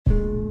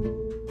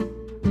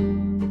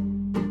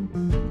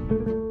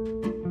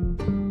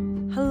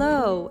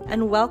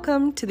and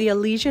welcome to the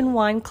Elysian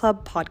Wine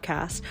Club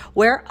podcast,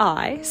 where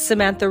I,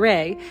 Samantha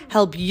Ray,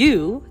 help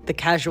you, the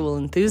casual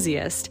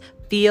enthusiast,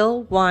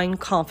 feel wine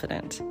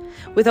confident.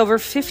 With over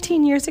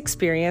 15 years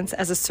experience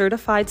as a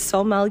certified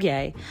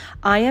sommelier,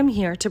 I am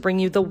here to bring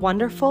you the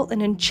wonderful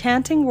and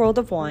enchanting world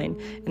of wine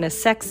in a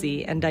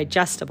sexy and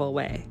digestible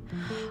way.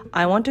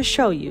 I want to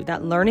show you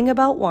that learning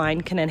about wine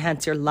can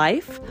enhance your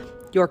life,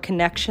 your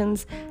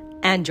connections,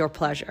 and your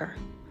pleasure.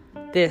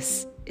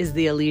 This is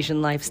the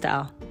Elysian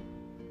lifestyle.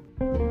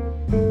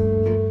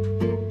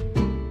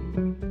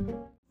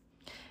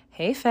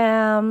 Hey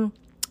fam,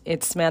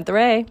 it's Samantha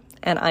Ray,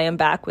 and I am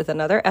back with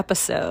another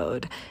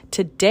episode.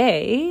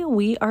 Today,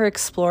 we are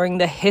exploring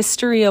the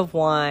history of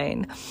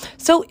wine.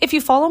 So if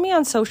you follow me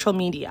on social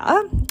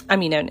media,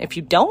 and if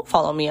you don't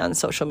follow me on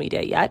social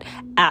media yet,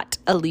 at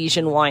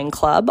Elysian Wine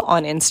Club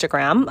on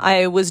Instagram,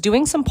 I was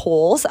doing some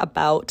polls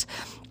about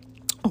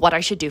what I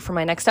should do for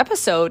my next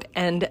episode,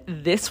 and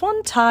this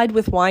one tied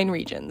with wine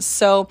regions.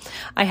 So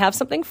I have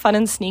something fun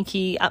and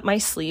sneaky up my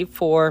sleeve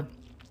for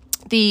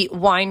the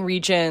wine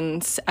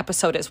regions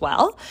episode as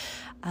well.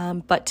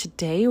 But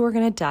today we're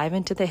going to dive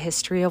into the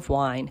history of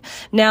wine.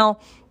 Now,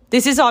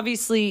 this is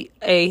obviously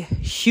a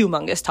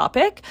humongous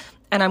topic,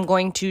 and I'm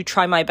going to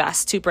try my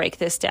best to break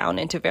this down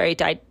into very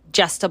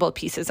digestible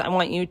pieces. I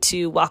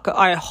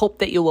hope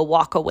that you will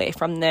walk away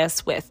from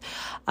this with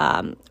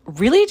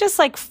really just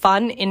like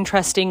fun,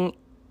 interesting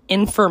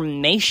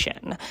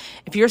information.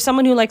 If you're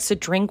someone who likes to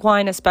drink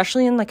wine,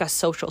 especially in like a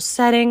social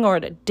setting or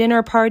at a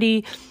dinner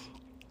party,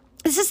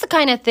 this is the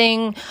kind of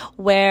thing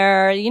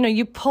where,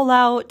 you pull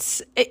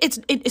out,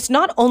 it's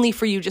not only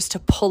for you just to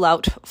pull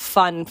out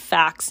fun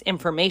facts,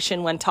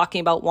 information when talking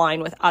about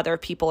wine with other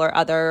people or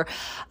other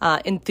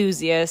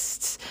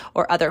enthusiasts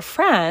or other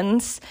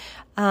friends.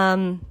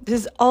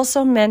 This is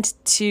also meant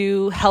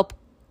to help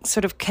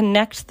sort of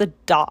connect the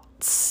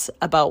dots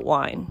about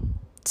wine.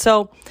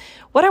 So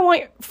what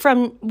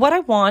I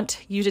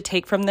want you to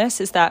take from this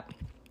is that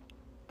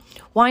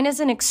wine is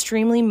an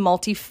extremely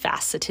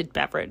multifaceted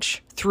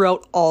beverage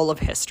throughout all of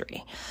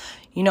history.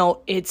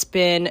 It's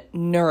been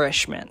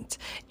nourishment.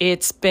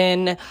 It's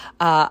been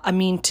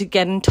to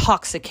get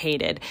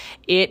intoxicated.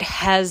 It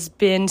has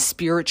been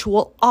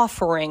spiritual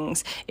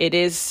offerings. It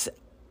is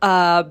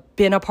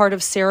been a part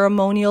of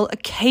ceremonial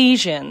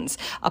occasions,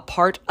 a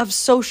part of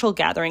social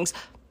gatherings,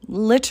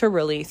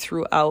 literally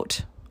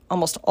throughout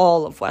almost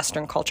all of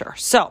Western culture.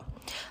 So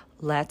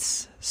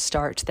let's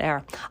start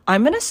there.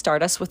 I'm going to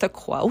start us with a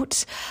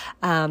quote,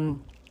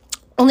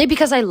 only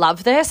because I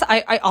love this.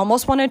 I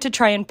almost wanted to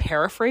try and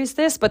paraphrase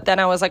this, but then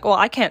I was like, well,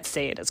 I can't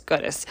say it as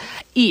good as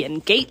Ian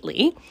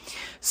Gately.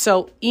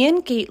 So Ian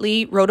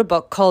Gately wrote a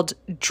book called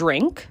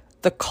Drink,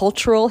 The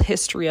Cultural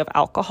History of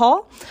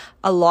Alcohol.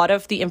 A lot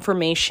of the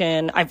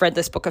information, I've read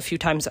this book a few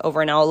times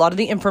over now, a lot of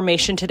the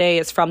information today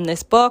is from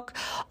this book,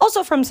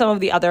 also from some of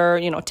the other,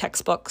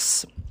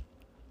 textbooks,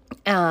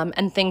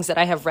 and things that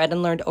I have read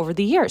and learned over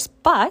the years,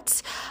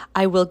 but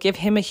I will give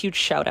him a huge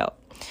shout out.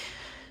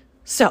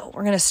 So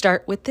we're going to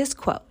start with this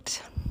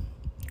quote.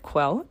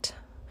 Quote,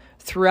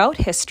 "Throughout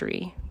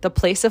history, the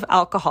place of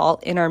alcohol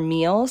in our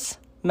meals,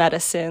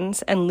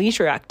 medicines, and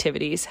leisure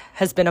activities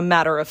has been a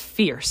matter of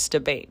fierce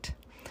debate.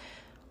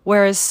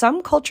 Whereas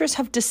some cultures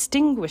have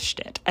distinguished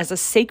it as a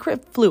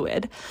sacred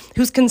fluid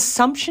whose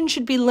consumption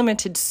should be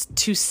limited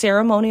to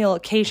ceremonial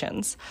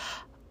occasions,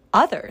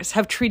 others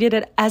have treated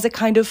it as a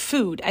kind of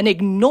food and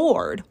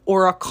ignored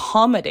or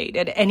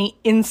accommodated any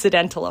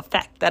incidental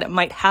effect that it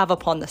might have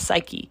upon the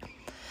psyche.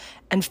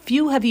 And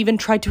few have even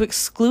tried to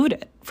exclude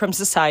it from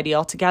society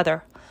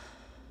altogether.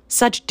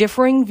 Such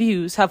differing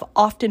views have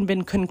often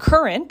been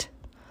concurrent,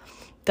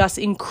 thus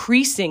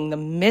increasing the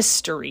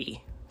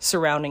mystery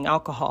surrounding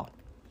alcohol.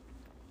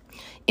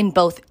 In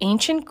both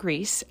ancient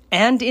Greece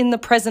and in the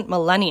present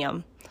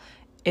millennium,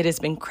 it has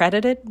been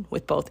credited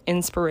with both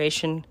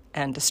inspiration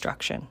and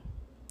destruction."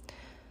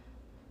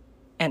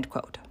 End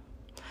quote.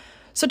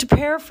 So to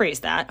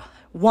paraphrase that,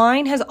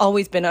 wine has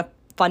always been a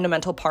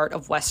fundamental part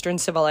of Western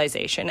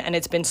civilization, and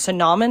it's been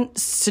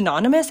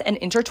synonymous and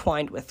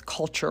intertwined with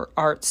culture,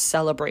 arts,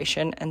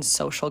 celebration, and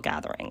social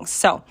gatherings.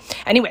 So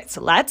anyways,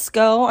 let's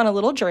go on a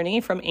little journey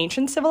from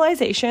ancient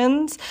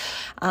civilizations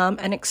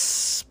and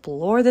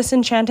explore this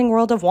enchanting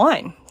world of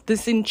wine,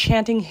 this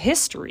enchanting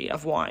history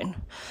of wine.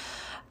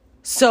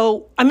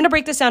 So I'm going to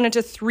break this down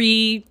into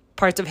 3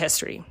 parts of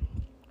history.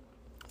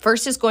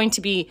 First is going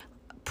to be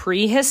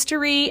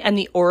prehistory and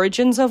the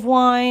origins of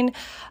wine,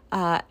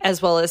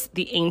 as well as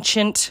the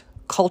ancient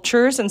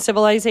cultures and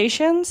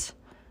civilizations.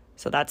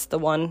 So that's the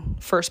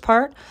first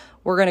part.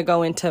 We're going to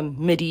go into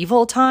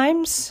medieval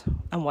times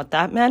and what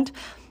that meant,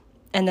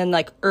 and then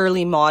like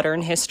early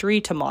modern history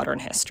to modern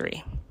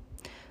history.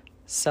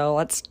 So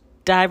let's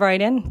dive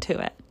right into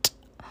it.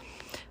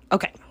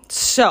 Okay,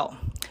 so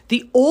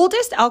the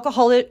oldest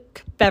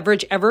alcoholic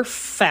beverage ever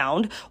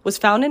found was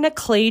found in a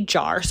clay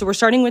jar. So we're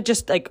starting with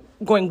just like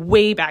going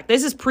way back.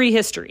 This is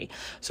prehistory.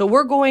 So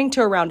we're going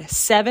to around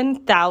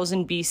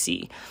 7,000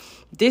 BC.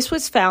 This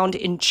was found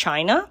in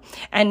China,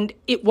 and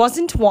it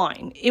wasn't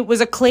wine. It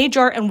was a clay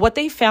jar, and what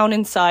they found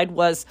inside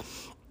was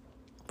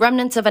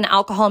remnants of an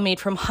alcohol made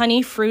from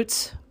honey,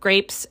 fruits,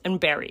 grapes, and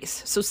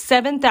berries. So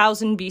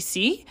 7,000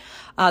 BC,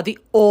 the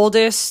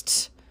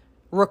oldest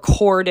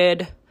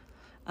recorded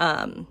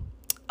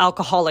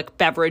alcoholic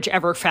beverage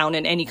ever found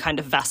in any kind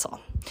of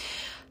vessel.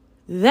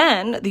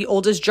 Then the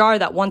oldest jar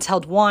that once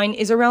held wine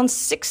is around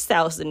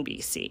 6,000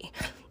 BC.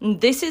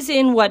 This is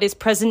in what is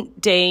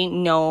present day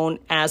known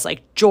as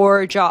like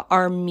Georgia,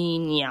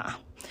 Armenia.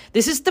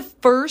 This is the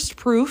first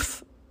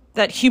proof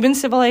that human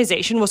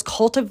civilization was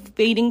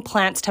cultivating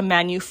plants to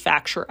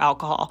manufacture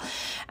alcohol.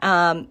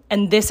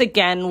 And this,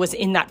 again, was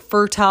in that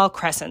Fertile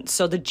Crescent,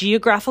 so the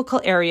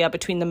geographical area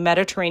between the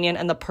Mediterranean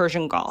and the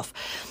Persian Gulf.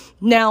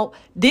 Now,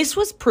 this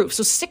was proof.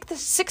 So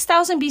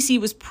 6,000 BC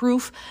was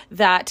proof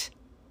that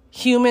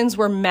humans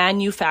were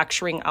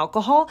manufacturing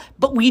alcohol,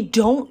 but we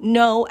don't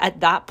know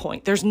at that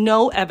point. There's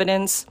no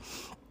evidence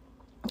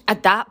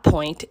at that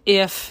point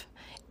if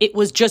it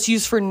was just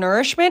used for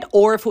nourishment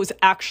or if it was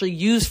actually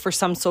used for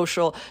some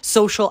social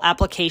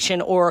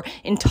application or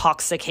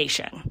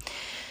intoxication.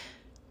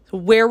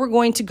 Where we're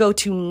going to go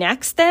to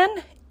next then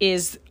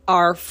is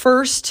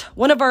obviously,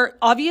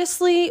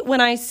 when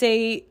I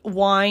say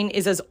wine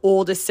is as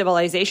old as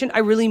civilization, I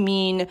really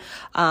mean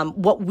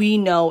what we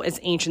know as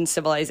ancient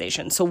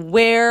civilization. So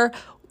where,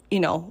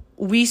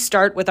 we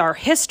start with our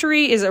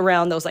history is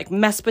around those like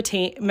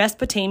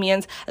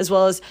Mesopotamians as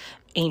well as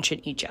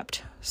ancient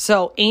Egypt.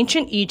 So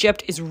ancient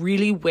Egypt is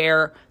really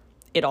where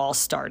it all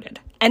started,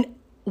 and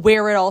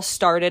where it all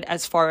started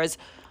as far as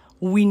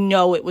we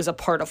know it was a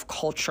part of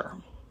culture.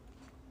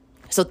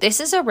 So this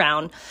is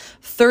around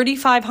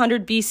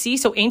 3,500 BC.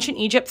 So ancient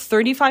Egypt,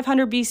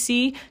 3,500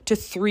 BC to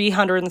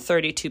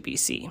 332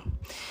 BC.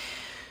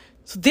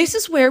 So this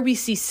is where we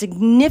see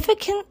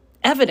significant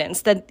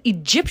evidence that the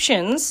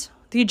Egyptians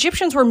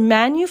were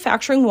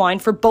manufacturing wine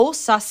for both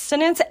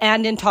sustenance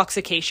and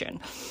intoxication.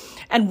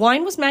 And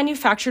wine was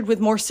manufactured with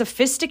more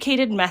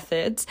sophisticated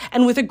methods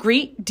and with a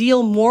great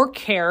deal more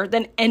care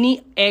than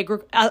any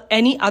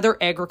other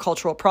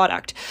agricultural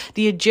product.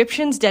 The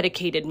Egyptians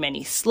dedicated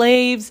many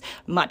slaves,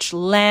 much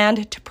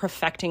land to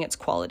perfecting its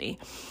quality.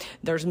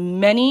 There's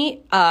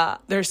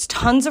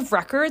tons of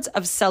records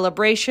of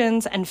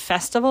celebrations and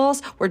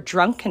festivals where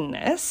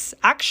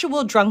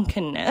actual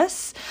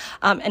drunkenness,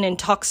 and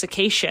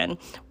intoxication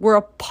were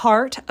a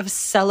part of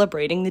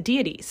celebrating the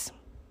deities.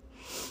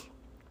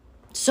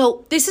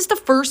 So this is the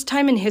first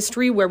time in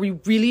history where we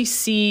really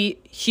see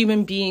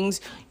human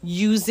beings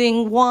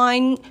using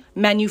wine,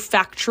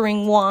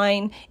 manufacturing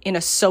wine in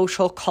a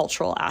social,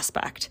 cultural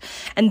aspect.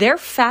 And their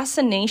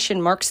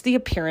fascination marks the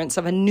appearance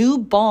of a new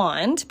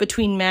bond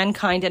between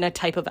mankind and a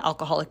type of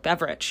alcoholic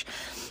beverage.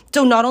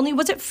 So not only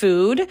was it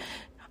food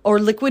or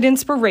liquid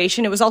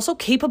inspiration, it was also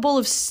capable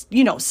of,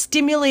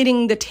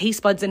 stimulating the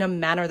taste buds in a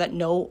manner that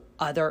no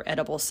other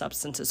edible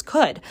substances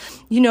could.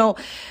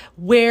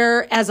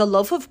 Whereas a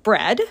loaf of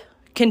bread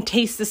can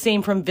taste the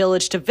same from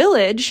village to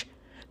village,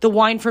 the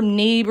wine from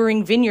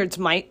neighboring vineyards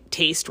might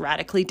taste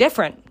radically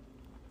different.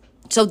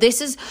 So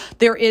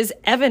there is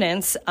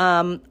evidence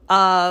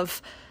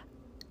of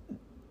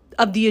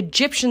the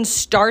Egyptians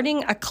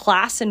starting a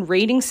class and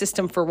rating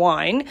system for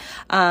wine,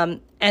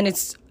 and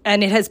it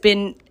has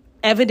been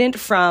evident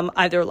from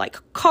either like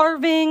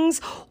carvings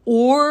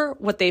or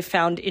what they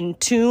found in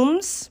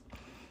tombs.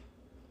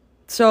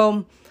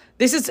 So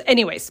this is,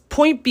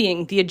 point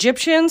being, the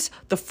Egyptians,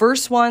 the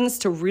first ones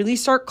to really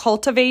start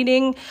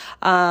cultivating,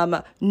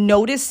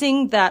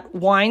 noticing that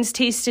wines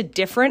tasted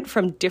different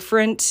from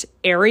different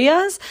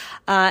areas.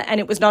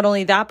 And it was not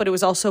only that, but it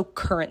was also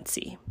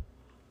currency.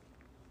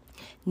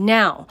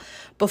 Now,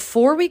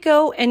 before we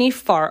go any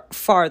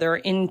farther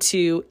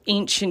into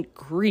ancient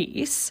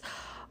Greece,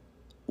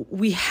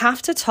 we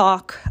have to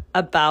talk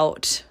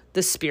about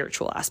the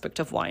spiritual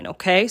aspect of wine,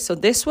 okay? So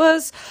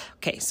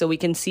we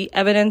can see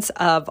evidence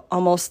of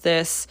almost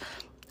this,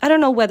 I don't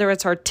know whether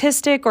it's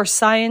artistic or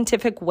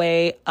scientific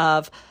way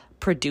of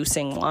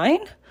producing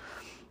wine,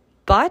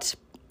 but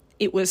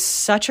it was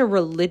such a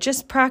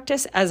religious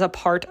practice as a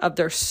part of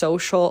their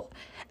social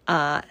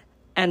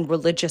and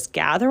religious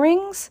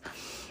gatherings.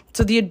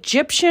 So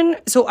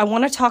I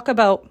want to talk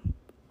about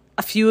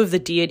a few of the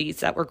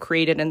deities that were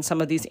created in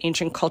some of these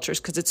ancient cultures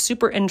because it's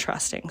super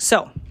interesting.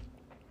 So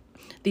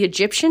the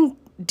Egyptian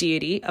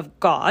deity of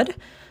God,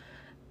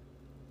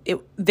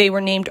 they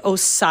were named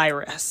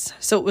Osiris.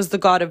 So it was the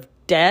god of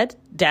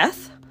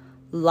death,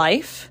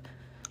 life,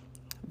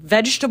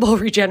 vegetable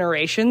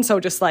regeneration, so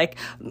just like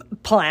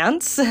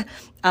plants,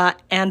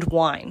 and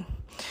wine.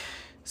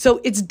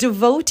 So its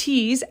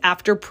devotees,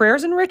 after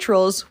prayers and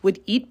rituals, would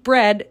eat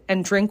bread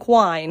and drink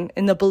wine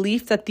in the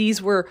belief that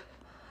these were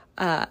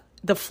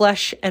the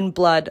flesh and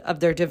blood of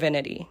their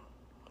divinity.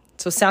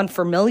 So sound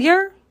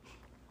familiar?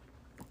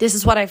 This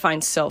is what I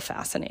find so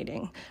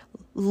fascinating.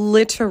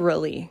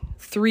 Literally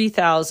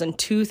 3,000,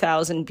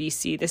 2,000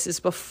 BC. This is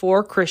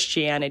before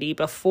Christianity,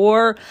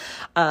 before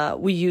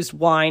we used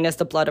wine as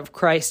the blood of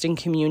Christ in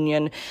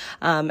communion,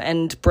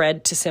 and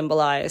bread to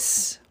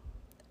symbolize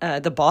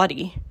the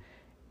body.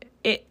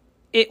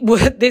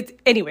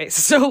 Anyways,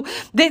 so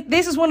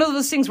this is one of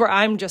those things where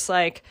I'm just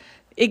like,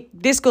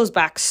 This goes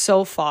back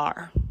so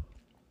far,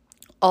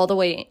 all the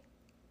way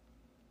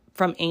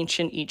from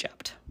ancient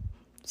Egypt.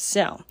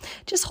 So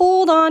just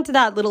hold on to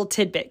that little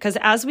tidbit, because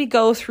as we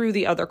go through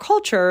the other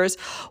cultures,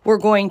 we're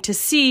going to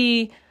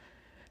see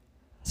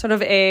sort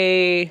of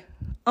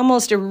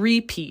almost a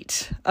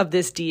repeat of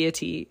this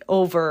deity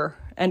over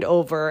and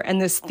over,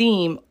 and this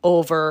theme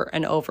over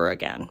and over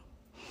again.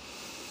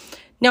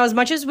 Now, as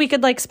much as we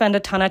could spend a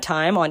ton of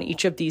time on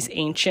each of these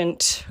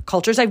ancient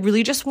cultures, I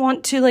really just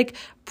want to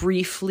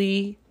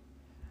briefly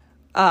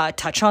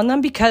touch on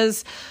them,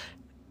 because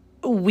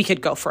we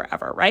could go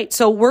forever, right?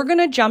 So we're going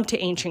to jump to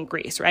ancient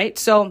Greece, right?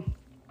 So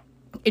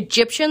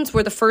Egyptians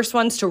were the first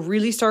ones to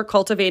really start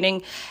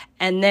cultivating,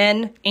 and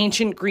then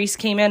ancient Greece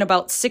came in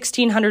about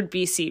 1600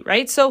 BC,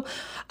 right? So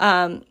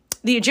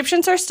the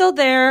Egyptians are still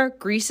there.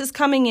 Greece is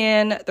coming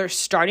in. They're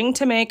starting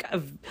to make,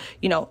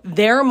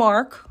 their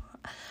mark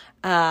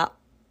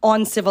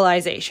on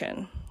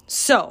civilization.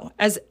 So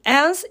as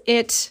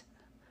it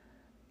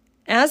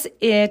has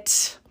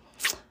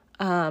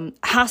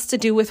to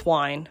do with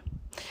wine,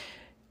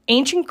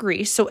 ancient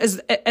Greece. So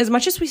as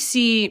much as we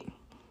see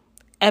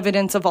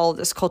evidence of all of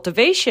this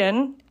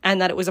cultivation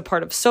and that it was a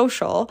part of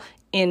social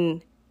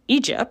in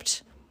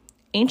Egypt,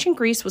 ancient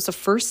Greece was the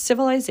first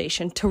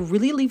civilization to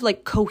really leave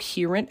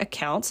coherent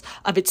accounts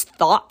of its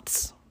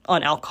thoughts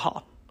on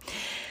alcohol,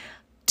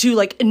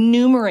 to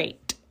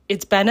enumerate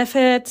its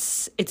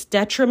benefits, its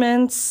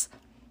detriments.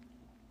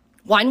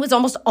 Wine was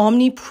almost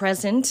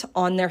omnipresent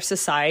on their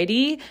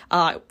society,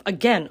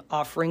 again,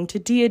 offering to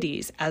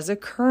deities as a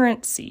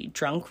currency,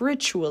 drunk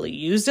ritually,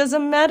 used as a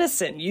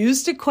medicine,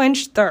 used to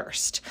quench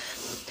thirst.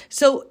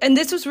 So, and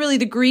this was really,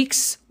 the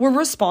Greeks were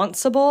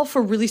responsible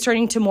for really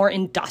starting to more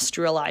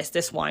industrialize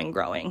this wine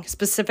growing,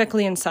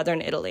 specifically in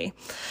southern Italy.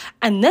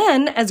 And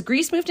then as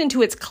Greece moved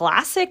into its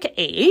classic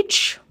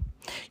age,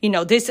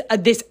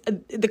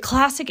 the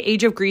classic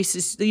age of Greece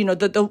is,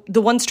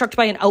 the one struck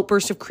by an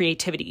outburst of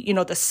creativity,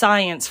 the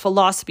science,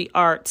 philosophy,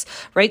 arts,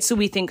 right? So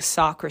we think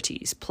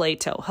Socrates,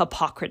 Plato,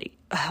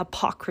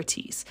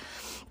 Hippocrates.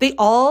 They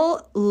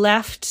all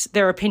left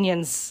their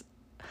opinions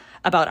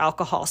about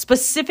alcohol,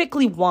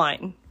 specifically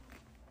wine.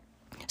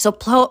 So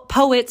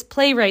poets,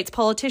 playwrights,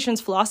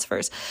 politicians,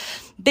 philosophers,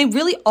 they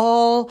really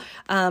all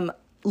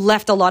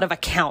left a lot of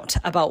account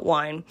about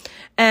wine.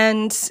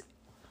 And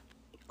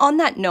on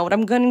that note,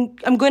 I'm going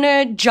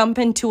to jump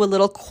into a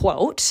little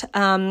quote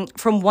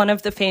from one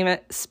of the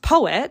famous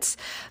poets,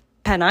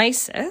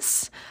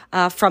 Panaisis,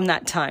 from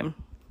that time.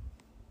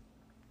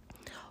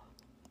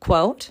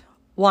 Quote,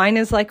 "Wine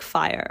is like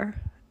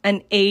fire,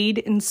 an aid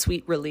in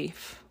sweet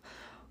relief,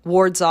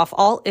 wards off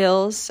all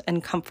ills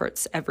and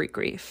comforts every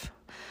grief.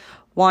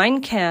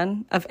 Wine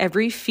can of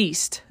every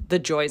feast the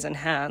joys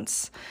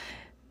enhance.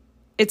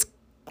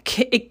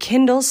 It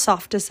kindles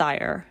soft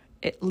desire,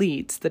 it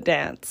leads the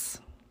dance."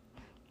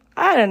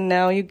 I don't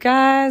know, you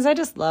guys. I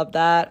just love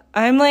that.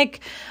 I'm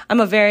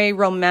a very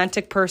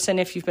romantic person.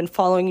 If you've been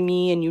following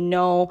me and you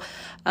know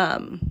a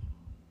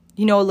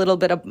little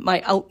bit of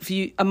my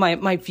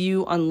my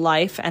view on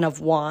life and of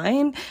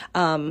wine,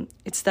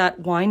 it's that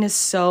wine is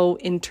so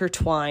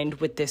intertwined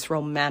with this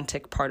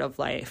romantic part of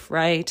life,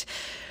 right?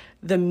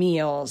 The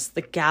meals,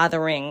 the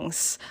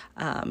gatherings,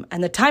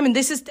 and the time. And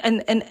this is,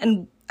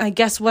 and I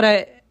guess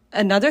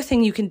another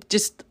thing you can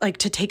just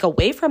to take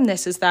away from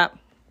this is that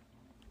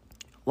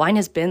wine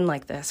has been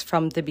like this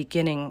from the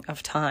beginning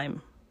of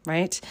time,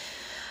 right?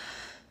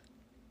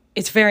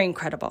 It's very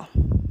incredible,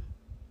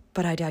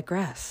 but I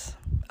digress.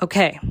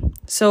 Okay,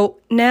 so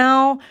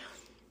now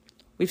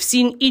we've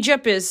seen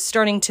Egypt is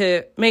starting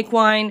to make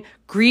wine.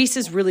 Greece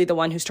is really the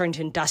one who's starting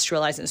to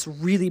industrialize, and it's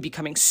really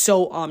becoming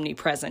so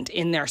omnipresent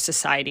in their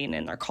society and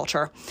in their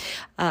culture.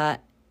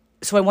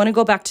 So I want to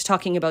go back to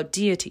talking about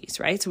deities,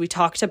 right? So we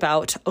talked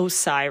about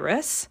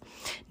Osiris.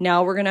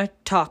 Now we're going to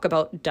talk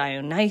about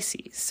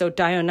Dionysus. So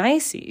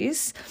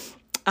Dionysus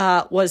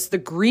was the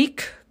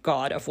Greek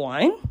god of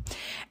wine.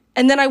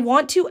 And then I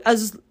want to,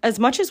 as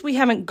much as we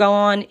haven't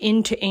gone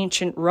into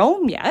ancient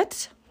Rome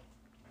yet,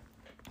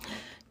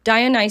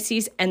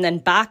 Dionysus and then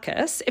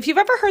Bacchus. If you've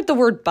ever heard the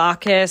word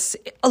Bacchus,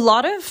 a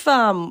lot of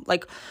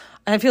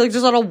I feel like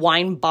there's a lot of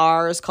wine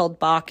bars called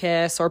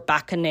Bacchus or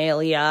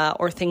Bacchanalia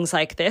or things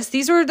like this.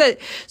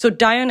 So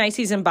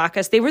Dionysus and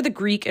Bacchus, they were the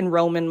Greek and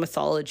Roman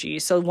mythology.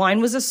 So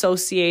wine was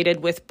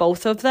associated with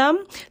both of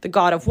them, the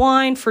god of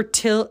wine,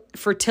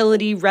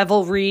 fertility,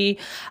 revelry,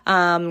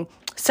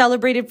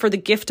 celebrated for the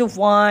gift of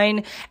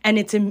wine and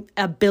its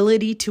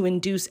ability to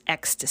induce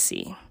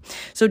ecstasy.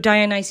 So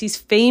Dionysus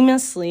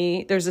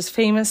famously, there's this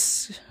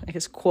famous,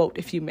 quote,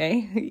 if you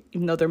may,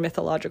 even though they're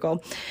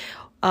mythological,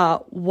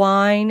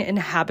 wine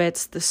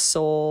inhabits the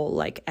soul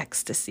like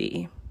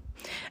ecstasy.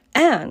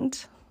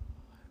 And,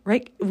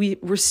 right,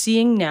 we're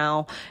seeing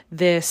now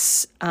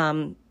this,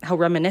 how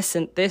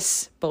reminiscent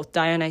both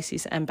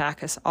Dionysus and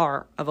Bacchus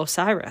are of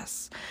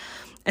Osiris.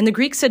 And the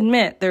Greeks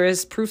there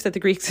is proof that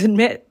the Greeks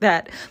admit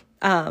that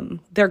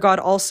their god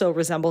also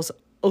resembles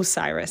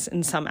Osiris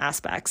in some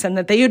aspects, and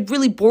that they had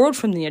really borrowed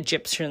from the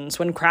Egyptians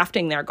when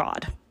crafting their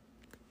god.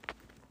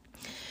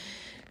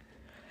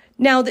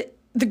 Now,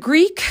 the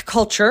Greek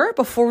culture,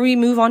 before we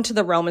move on to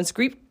the Romans,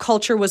 Greek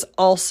culture was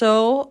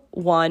also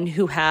one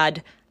who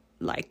had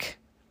like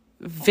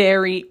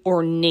very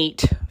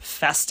ornate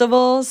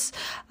festivals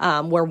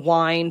where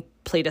wine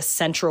played a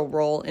central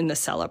role in the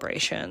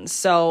celebrations.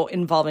 So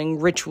involving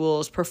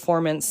rituals,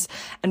 performance,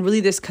 and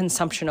really this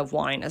consumption of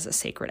wine as a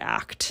sacred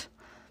act.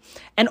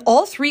 And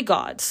all three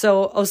gods,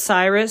 so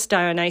Osiris,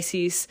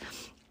 Dionysus,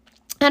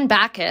 and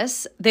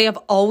Bacchus, they have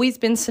always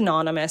been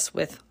synonymous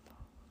with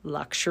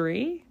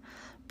luxury,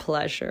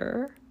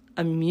 pleasure,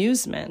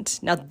 amusement.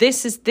 Now,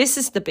 this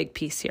is the big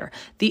piece here.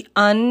 The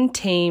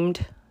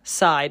untamed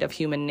side of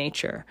human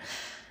nature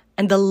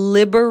and the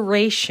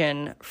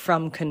liberation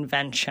from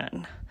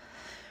convention.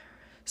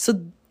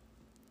 So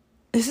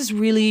this is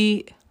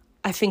really,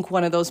 I think,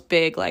 one of those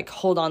big, like,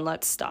 hold on,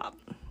 let's stop.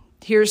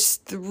 Here's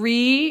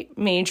three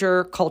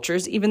major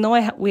cultures, even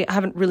though we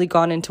haven't really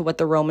gone into what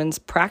the Romans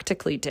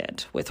practically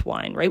did with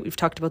wine, right? We've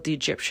talked about the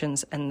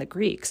Egyptians and the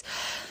Greeks.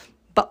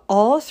 But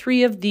all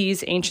three of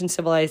these ancient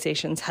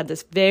civilizations had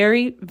this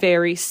very,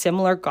 very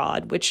similar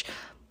god, which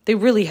they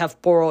really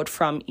have borrowed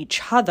from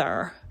each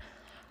other.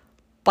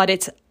 But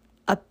it's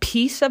a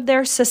piece of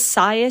their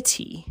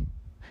society.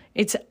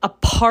 It's a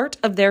part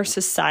of their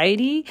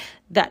society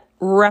that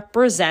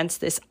represents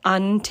this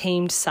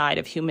untamed side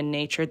of human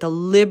nature, the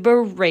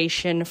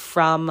liberation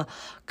from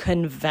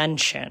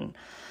convention.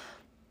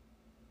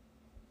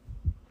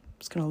 I'm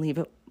just going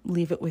to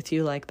leave it with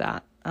you like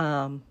that.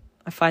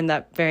 I find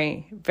that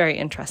very, very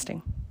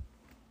interesting.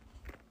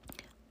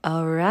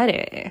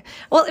 Alrighty.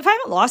 Well, if I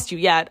haven't lost you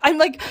yet, I'm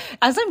like,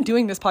 as I'm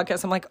doing this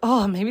podcast, I'm like,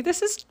 oh, maybe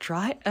this is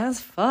dry as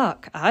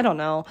fuck. I don't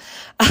know.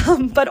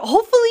 But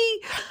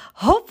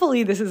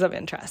hopefully this is of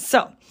interest.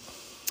 So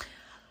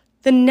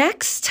then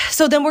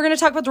we're going to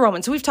talk about the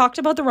Romans. So we've talked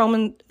about the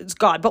Romans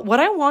god, but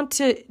what I want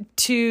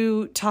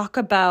to talk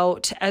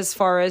about as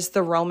far as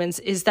the Romans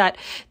is that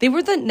they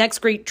were the next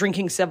great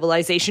drinking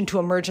civilization to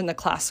emerge in the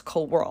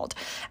classical world.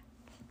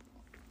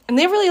 And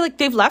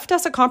they've left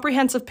us a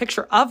comprehensive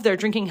picture of their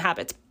drinking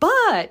habits,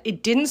 but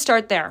it didn't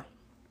start there.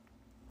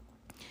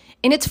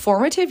 In its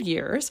formative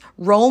years,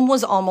 Rome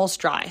was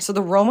almost dry. So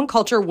the Roman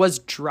culture was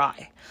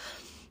dry.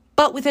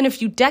 But within a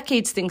few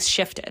decades, things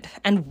shifted.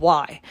 And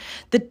why?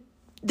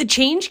 The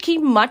change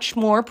came much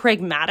more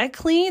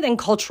pragmatically than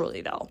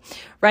culturally, though,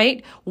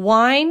 right?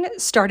 Wine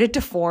started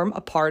to form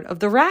a part of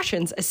the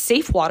rations as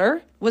safe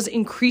water was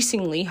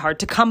increasingly hard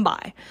to come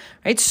by,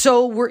 right?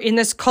 So we're in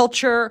this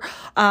culture.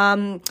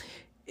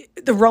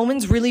 The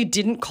Romans really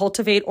didn't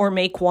cultivate or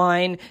make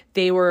wine.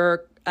 They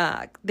were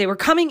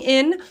coming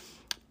in,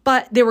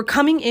 they were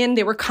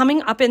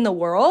coming up in the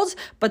world,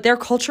 but their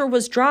culture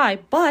was dry.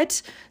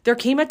 But there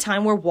came a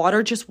time where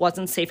water just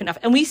wasn't safe enough.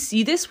 And we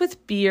see this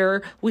with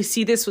beer. We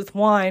see this with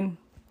wine.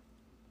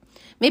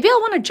 Maybe I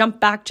want to jump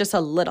back just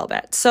a little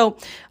bit. So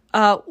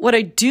what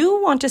I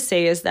do want to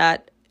say is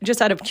that,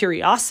 just out of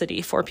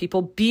curiosity for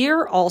people,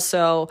 beer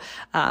also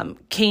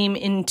came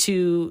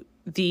into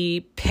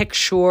the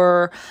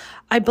picture.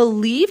 I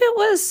believe it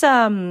was,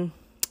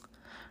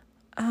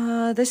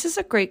 this is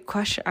a great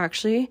question,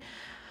 actually.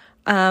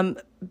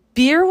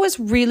 Beer was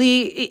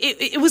really,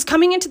 it was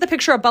coming into the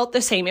picture about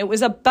the same. It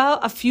was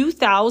about a few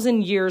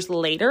thousand years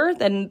later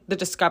than the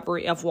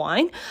discovery of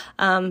wine.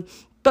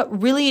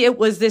 But really it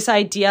was this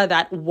idea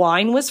that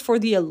wine was for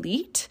the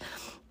elite,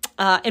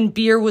 and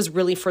beer was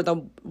really for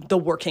the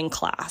working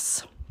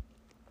class.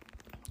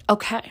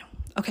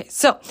 Okay,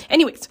 so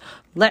anyways,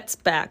 let's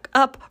back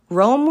up.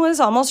 Rome was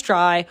almost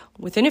dry.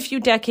 Within a few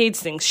decades,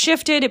 things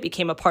shifted. It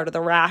became a part of the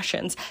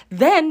rations.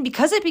 Then,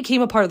 because it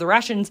became a part of the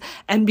rations,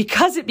 and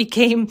because it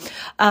became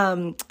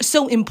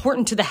so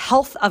important to the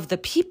health of the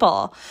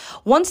people,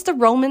 once the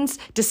Romans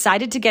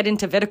decided to get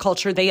into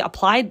viticulture, they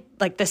applied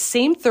like the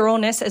same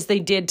thoroughness as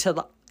they did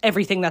to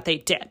everything that they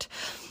did.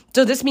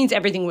 So this means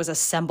everything was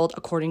assembled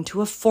according to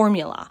a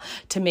formula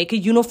to make a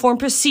uniform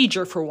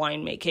procedure for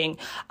winemaking,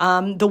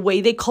 the way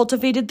they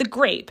cultivated the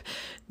grape.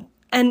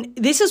 And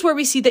this is where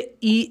we see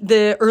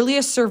the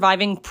earliest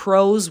surviving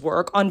prose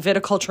work on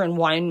viticulture and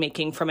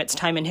winemaking from its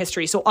time in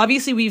history. So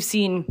obviously we've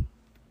seen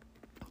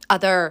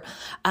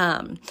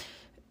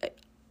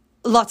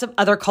lots of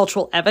other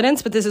cultural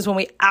evidence, but this is when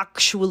we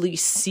actually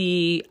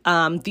see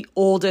the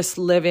oldest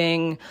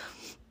living,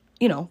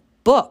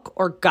 book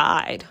or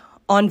guide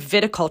on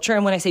viticulture.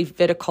 And when I say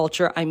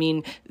viticulture, I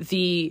mean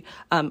the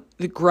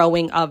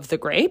growing of the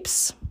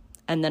grapes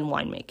and then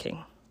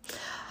winemaking.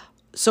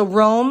 So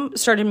Rome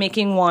started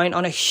making wine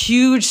on a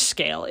huge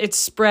scale. It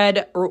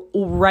spread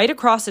right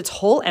across its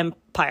whole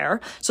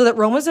empire, so that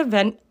Rome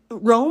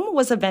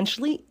was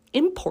eventually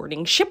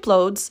importing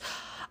shiploads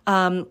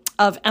of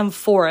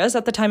amphoras.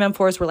 At the time,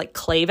 amphoras were like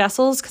clay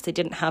vessels because they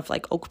didn't have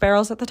like oak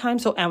barrels at the time.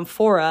 So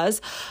amphoras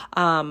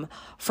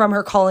from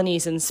her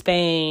colonies in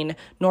Spain,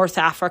 North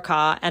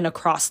Africa, and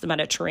across the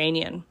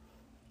Mediterranean.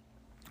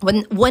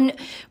 When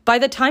by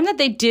the time that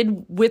they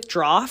did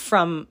withdraw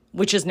from,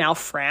 which is now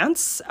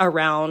France,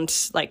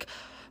 around like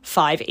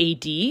 5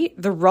 AD,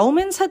 the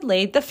Romans had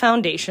laid the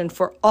foundation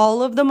for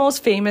all of the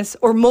most famous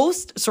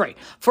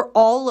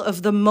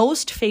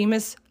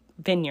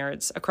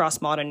vineyards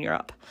across modern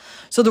Europe.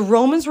 So the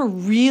Romans were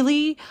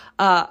really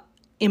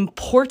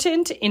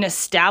important in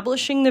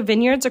establishing the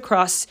vineyards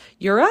across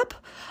Europe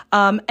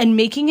and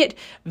making it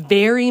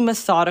very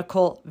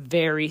methodical,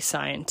 very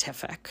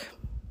scientific.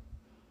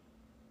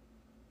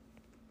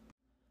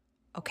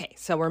 Okay,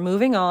 so we're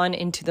moving on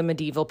into the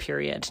medieval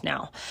period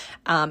now,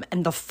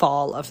 and the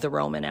fall of the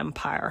Roman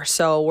Empire.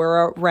 So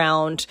we're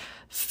around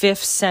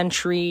 5th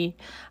century,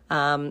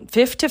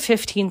 5th to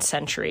 15th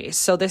century.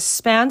 So this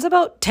spans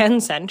about 10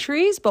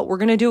 centuries, but we're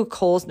going to do a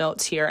Cole's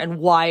Notes here and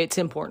why it's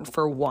important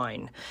for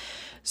wine.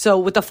 So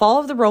with the fall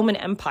of the Roman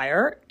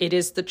Empire, it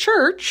is the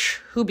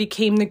church who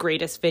became the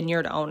greatest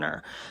vineyard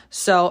owner.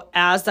 So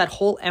as that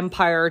whole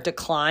empire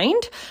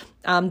declined,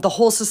 the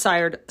whole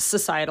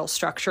societal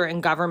structure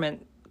and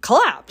government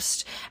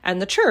collapsed,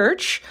 and the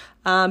church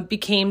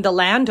became the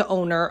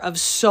landowner of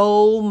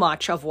so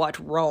much of what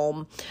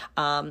Rome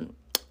owned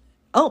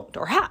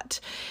or had.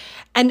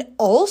 And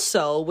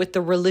also with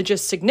the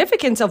religious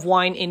significance of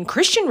wine in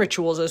Christian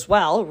rituals as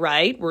well,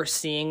 right? We're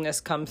seeing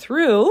this come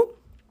through.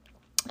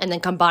 And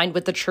then combined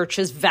with the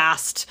church's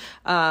vast,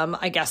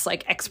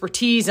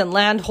 expertise and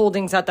land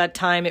holdings at that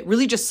time, it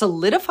really just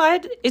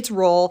solidified its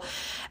role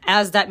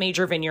as that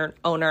major vineyard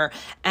owner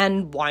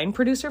and wine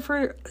producer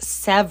for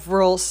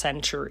several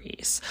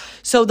centuries.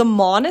 So the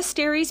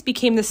monasteries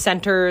became the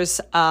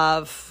centers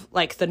of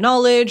the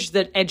knowledge,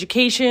 the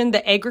education,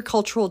 the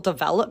agricultural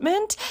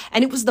development,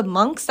 and it was the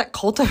monks that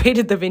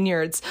cultivated the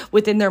vineyards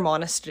within their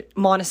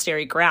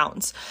monastery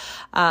grounds.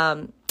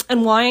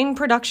 And wine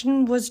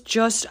production was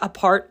just a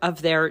part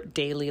of their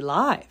daily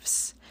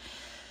lives.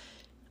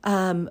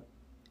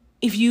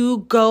 If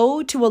you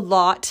go to a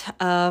lot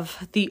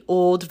of the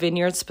old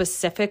vineyards,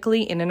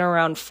 specifically in and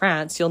around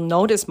France, you'll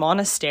notice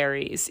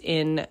monasteries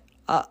in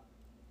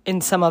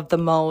some of the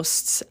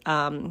most,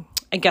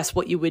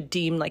 what you would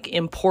deem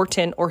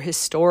important or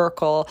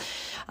historical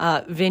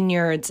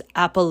vineyards,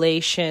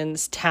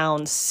 appellations,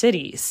 towns,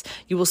 cities.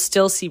 You will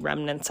still see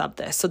remnants of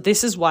this. So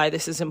this is why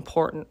this is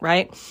important,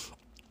 right?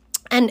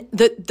 And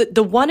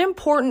the one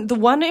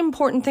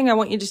important thing I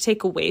want you to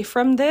take away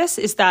from this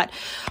is that,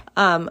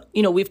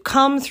 we've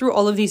come through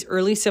all of these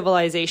early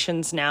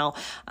civilizations now.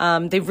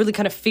 They've really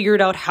kind of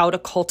figured out how to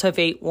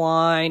cultivate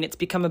wine. It's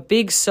become a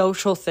big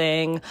social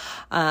thing.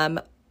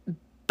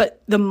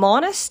 But the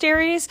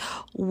monasteries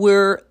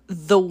were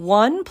the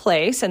one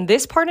place, and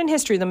this part in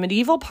history, the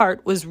medieval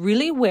part, was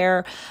really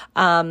where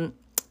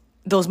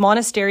those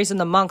monasteries and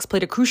the monks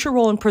played a crucial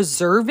role in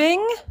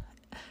preserving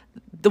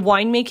the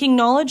winemaking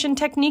knowledge and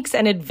techniques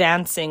and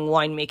advancing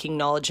winemaking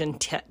knowledge and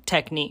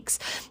techniques.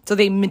 So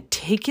they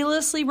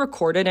meticulously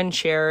recorded and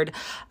shared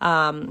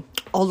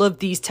all of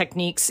these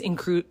techniques,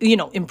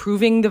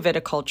 improving the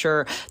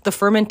viticulture, the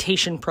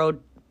fermentation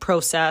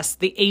process,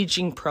 the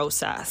aging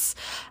process.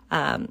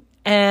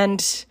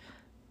 And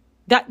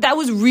that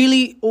was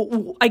really,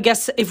 I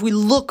guess, if we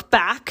look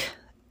back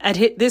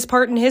at this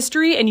part in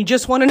history and you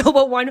just want to know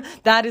about wine,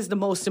 that is the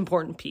most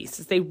important piece,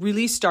 is they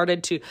really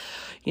started to,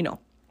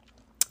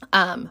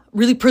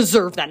 really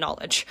preserve that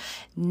knowledge.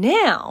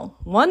 Now,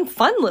 one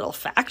fun little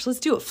fact, let's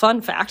do a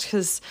fun fact,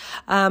 because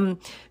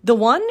the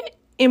one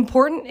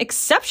important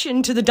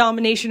exception to the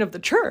domination of the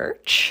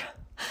church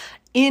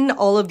in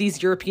all of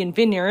these European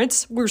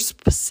vineyards were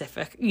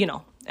specific,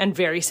 and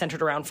very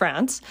centered around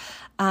France,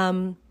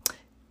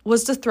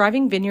 was the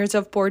thriving vineyards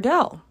of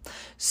Bordeaux.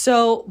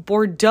 So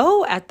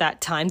Bordeaux at that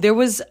time, there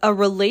was a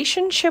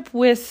relationship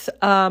with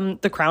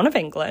the Crown of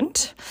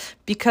England,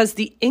 because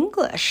the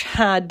English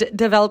had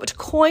developed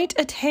quite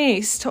a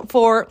taste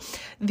for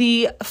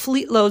the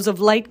fleet loaves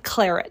of light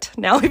claret.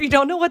 Now, if you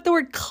don't know what the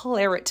word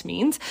claret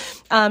means,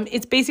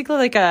 it's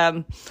basically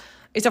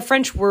it's a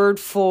French word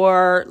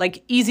for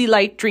easy,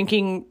 light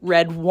drinking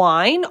red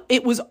wine.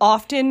 It was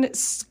often,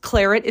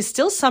 claret is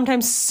still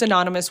sometimes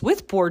synonymous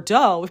with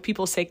Bordeaux. If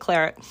people say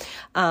claret,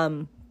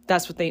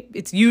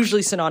 it's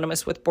usually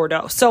synonymous with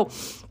Bordeaux. So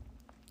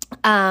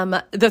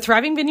the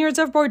thriving vineyards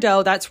of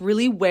Bordeaux, that's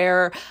really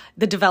where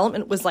the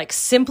development was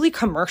simply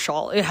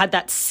commercial. It had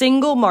that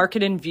single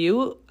market in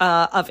view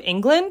of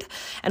England.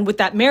 And with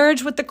that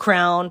marriage with the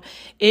crown,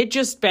 it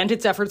just bent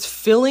its efforts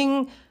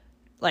filling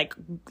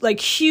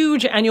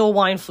huge annual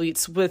wine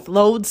fleets with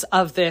loads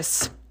of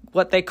this,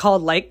 what they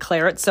called light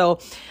claret. So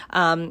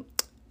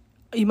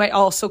you might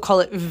also call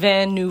it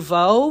vin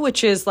nouveau,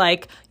 which is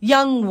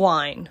young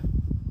wine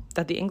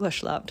that the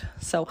English loved.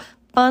 So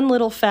fun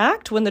little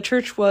fact, when the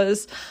church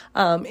was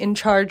in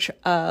charge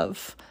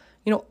of,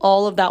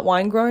 all of that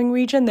wine growing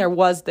region, there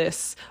was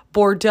this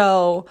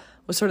Bordeaux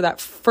was sort of that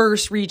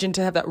first region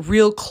to have that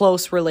real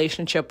close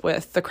relationship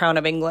with the Crown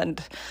of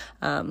England.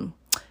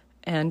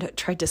 And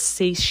tried to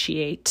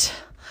satiate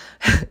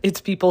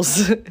its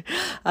people's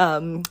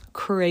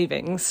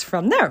cravings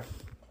from there.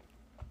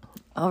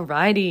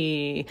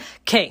 Alrighty.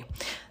 Okay,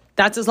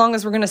 that's as long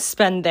as we're going to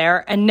spend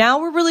there. And now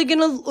we're really going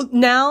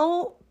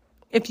to,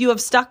 if you have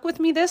stuck with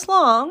me this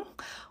long,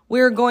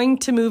 we're going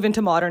to move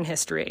into modern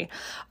history.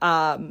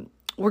 We're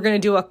going to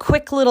do a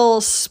quick little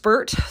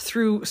spurt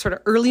through sort of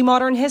early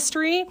modern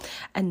history,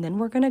 and then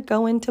we're going to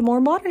go into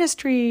more modern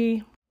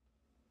history.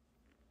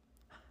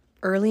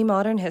 Early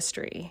modern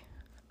history.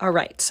 All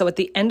right. So at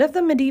the end of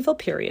the medieval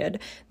period,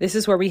 this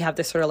is where we have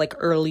this sort of like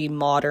early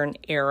modern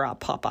era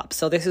pop up.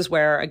 So this is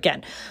where,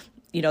 again,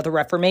 the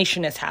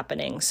Reformation is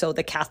happening. So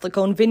the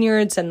Catholic-owned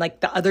vineyards and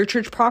like the other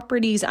church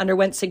properties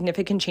underwent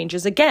significant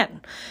changes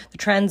again. The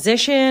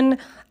transition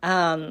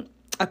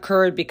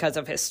occurred because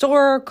of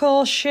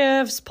historical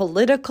shifts,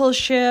 political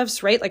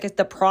shifts, right? Like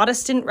the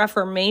Protestant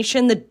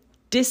Reformation, the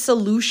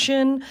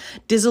dissolution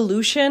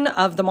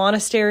of the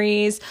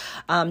monasteries.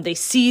 They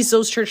seized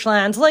those church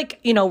lands.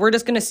 We're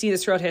just going to see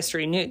this throughout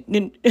history.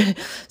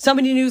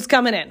 Somebody new's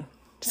coming in.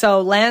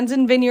 So lands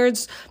and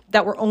vineyards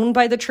that were owned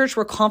by the church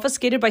were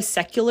confiscated by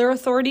secular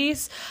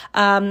authorities,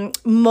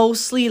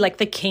 mostly like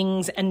the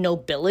kings and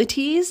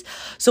nobilities.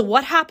 So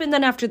what happened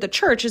then after the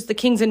church is the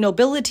kings and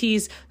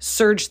nobilities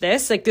surged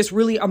this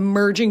really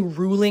emerging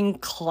ruling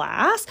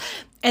class,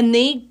 and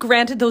they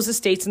granted those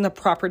estates and the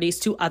properties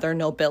to other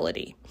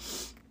nobility.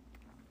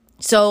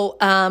 So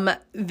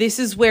this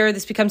is where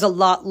this becomes a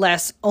lot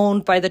less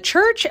owned by the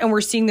church, and we're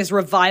seeing this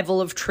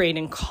revival of trade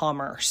and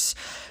commerce.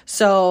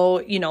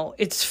 So,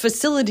 it's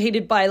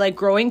facilitated by like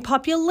growing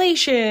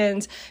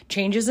populations,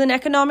 changes in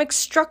economic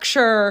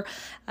structure,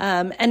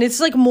 and it's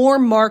like more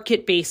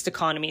market-based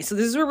economy. So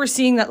this is where we're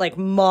seeing that like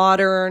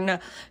modern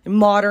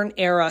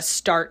era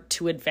start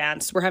to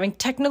advance. We're having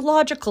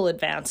technological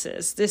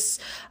advances. This,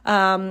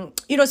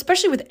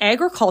 especially with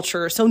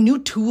agriculture, so new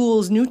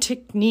tools, new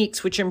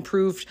techniques, which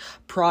improved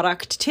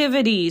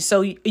productivity.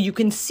 So you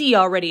can see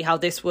already how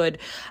this would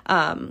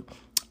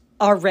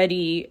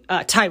already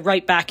tie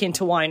right back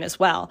into wine as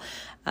well.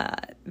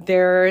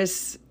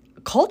 There's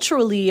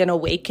culturally an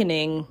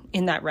awakening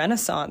in that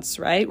Renaissance,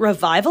 right?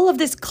 Revival of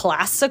this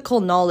classical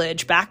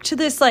knowledge, back to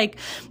this,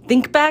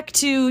 think back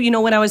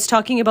to, when I was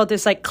talking about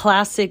this,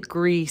 classic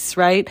Greece,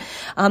 right?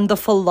 The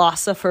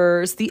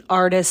philosophers, the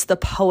artists, the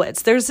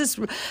poets. There's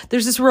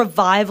this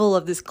revival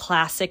of this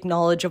classic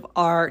knowledge of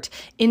art,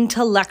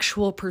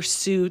 intellectual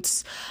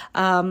pursuits.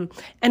 And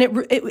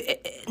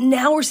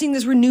now we're seeing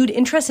this renewed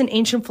interest in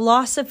ancient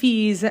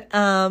philosophies,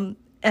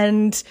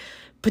 and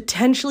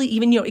potentially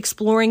even,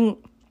 exploring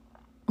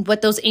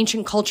what those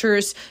ancient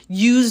cultures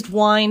used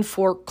wine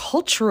for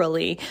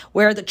culturally,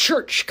 where the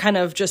church kind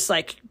of just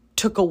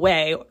took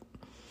away.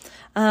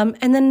 And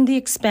then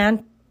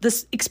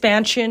this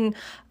expansion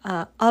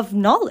of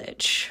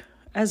knowledge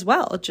as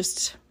well,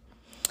 just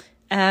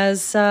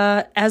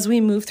as we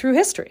move through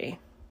history.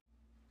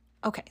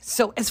 Okay,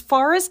 so as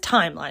far as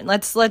timeline,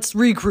 let's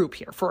regroup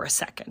here for a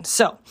second.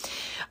 So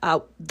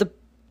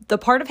the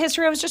part of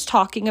history I was just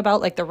talking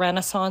about, like the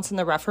Renaissance and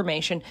the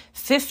Reformation,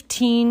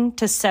 15th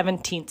to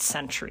 17th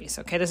centuries.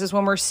 Okay, this is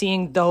when we're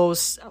seeing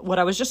what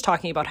I was just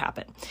talking about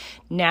happen.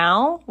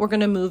 Now we're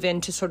going to move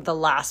into sort of the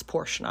last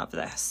portion of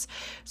this.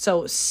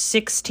 So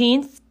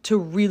 16th to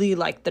really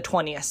the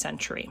 20th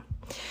century.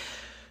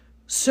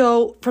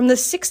 So from the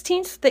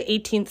 16th to the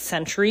 18th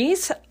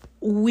centuries,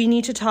 we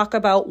need to talk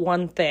about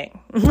one thing.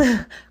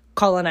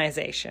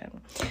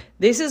 Colonization.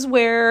 This is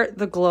where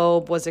the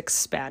globe was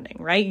expanding,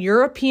 right?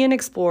 European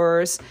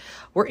explorers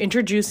were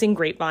introducing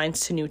grapevines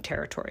to new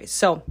territories.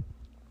 So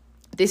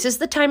this is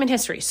the time in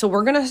history. So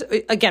we're going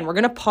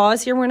to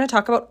pause here. We're going to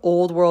talk about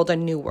Old World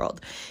and New World.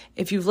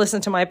 If you've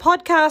listened to my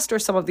podcast or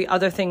some of the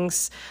other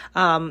things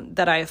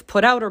that I've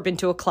put out or been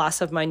to a class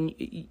of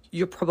mine,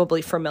 you're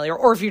probably familiar,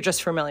 or if you're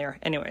just familiar.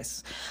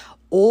 Anyways,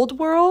 Old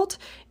World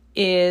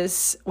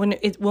is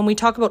when we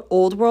talk about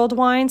Old World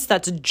wines,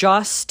 that's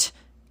just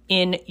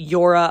in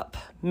Europe,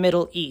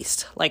 Middle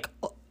East.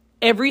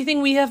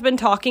 Everything we have been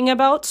talking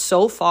about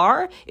so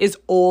far is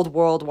Old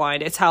World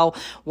wine. It's how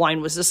wine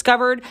was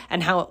discovered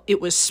and how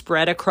it was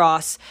spread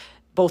across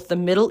both the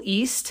Middle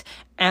East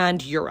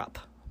and Europe.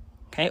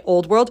 Okay,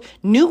 Old World.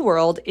 New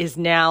World is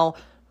now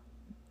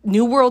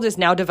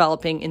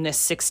developing in the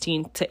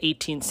 16th to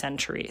 18th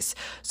centuries.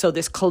 So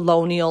this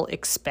colonial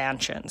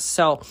expansion.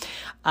 So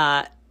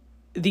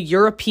the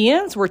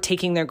Europeans were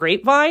taking their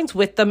grapevines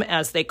with them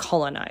as they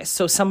colonized.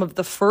 So some of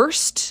the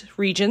first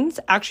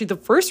regions, actually the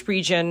first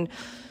regions,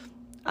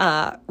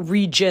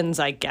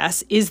 I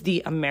guess, is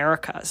the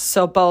Americas.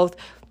 So both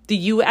the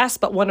U.S.,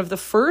 but one of the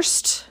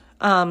first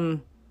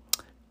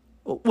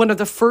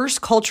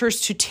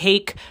cultures to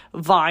take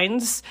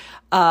vines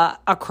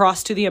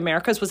across to the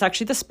Americas was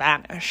actually the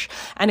Spanish.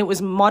 And it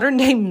was modern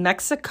day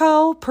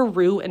Mexico,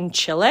 Peru, and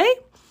Chile,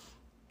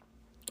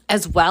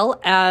 as well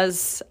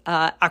as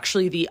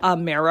actually the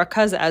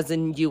Americas, as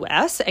in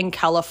U.S. and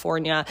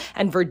California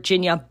and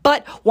Virginia.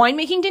 But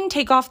winemaking didn't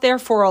take off there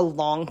for a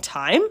long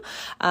time.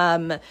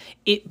 But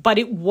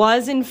it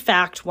was, in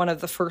fact, one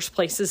of the first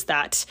places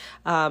that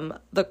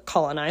the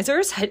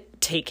colonizers had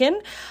taken.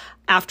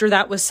 After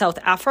that was South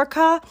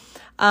Africa.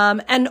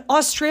 And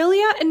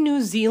Australia and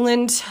New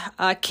Zealand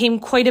came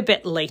quite a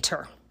bit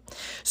later.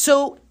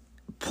 So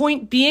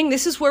point being,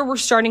 this is where we're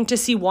starting to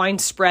see wine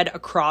spread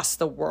across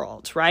the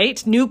world,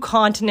 right? New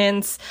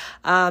continents,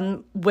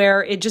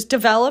 where it just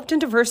developed and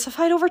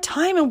diversified over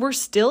time, and we're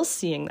still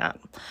seeing that.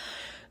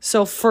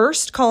 So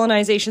first,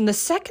 colonization. The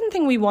second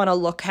thing we want to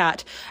look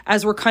at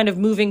as we're kind of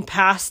moving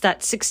past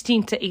that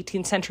 16th to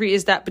 18th century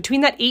is that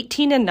between that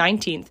 18th and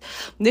 19th,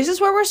 this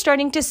is where we're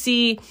starting to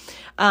see,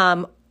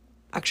 we're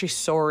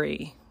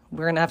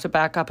going to have to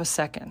back up a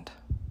second.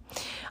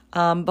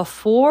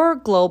 Before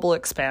global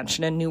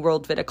expansion and New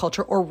World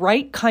viticulture, or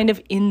right kind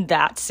of in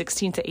that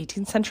 16th to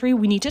 18th century,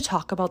 we need to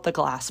talk about the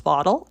glass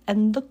bottle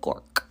and the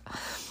cork.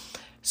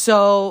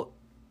 So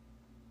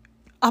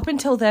up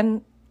until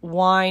then,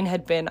 wine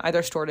had been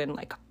either stored in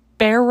like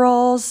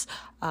barrels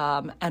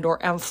and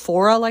or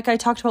amphora, like I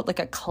talked about, like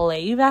a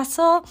clay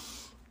vessel.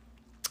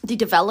 The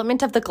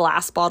development of the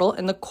glass bottle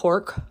and the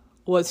cork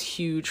was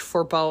huge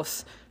for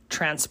both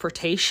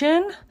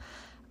transportation,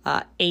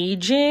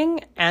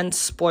 aging, and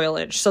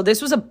spoilage. So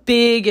this was a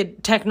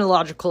big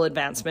technological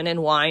advancement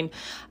in wine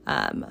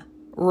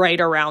right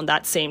around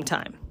that same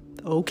time.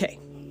 Okay.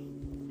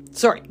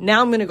 Sorry,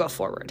 now I'm going to go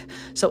forward.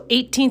 So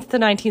 18th to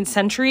 19th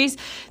centuries,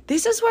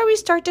 this is where we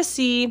start to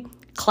see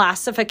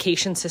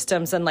classification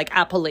systems and like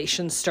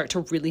appellations start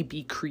to really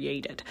be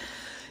created.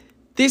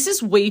 This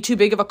is way too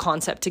big of a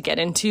concept to get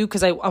into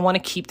because I want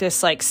to keep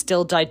this like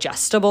still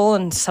digestible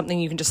and something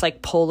you can just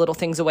like pull little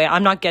things away.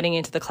 I'm not getting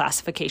into the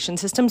classification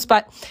systems,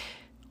 but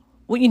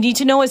what you need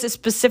to know is that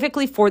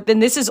specifically then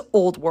this is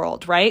old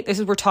world, right?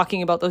 We're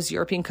talking about those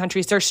European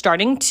countries.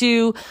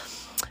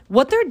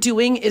 What they're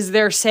doing is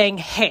they're saying,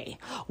 hey,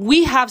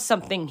 we have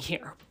something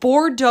here.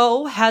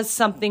 Bordeaux has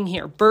something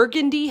here.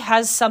 Burgundy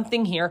has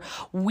something here.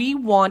 We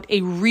want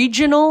a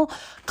regional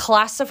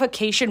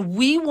classification.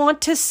 We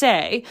want to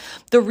say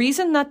the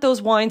reason that those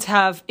wines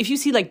have, if you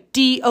see like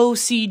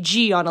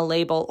DOCG on a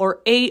label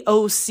or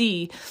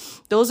AOC,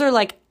 those are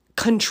like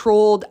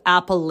controlled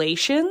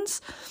appellations.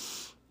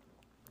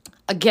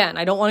 Again,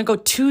 I don't want to go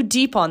too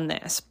deep on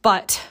this,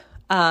 but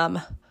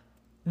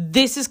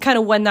this is kind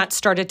of when that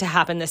started to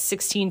happen, the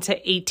 16th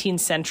to 18th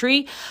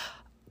century.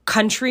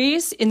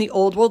 Countries in the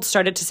old world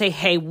started to say,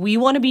 hey, we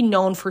want to be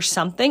known for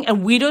something,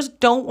 and we just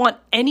don't want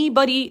any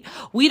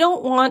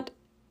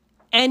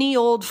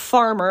old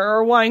farmer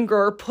or wine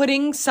grower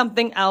putting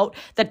something out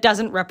that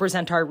doesn't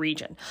represent our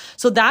region.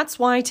 So that's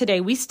why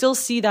today, we still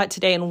see that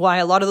today, and why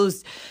a lot of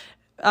those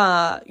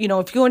if you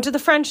go into the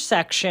French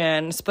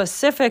section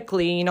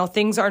specifically,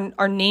 things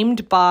are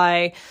named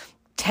by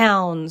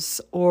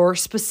towns or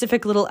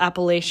specific little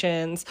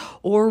appellations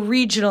or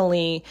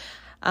regionally.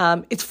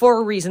 It's for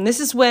a reason.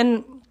 This is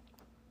when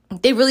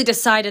they really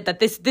decided that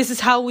this is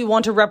how we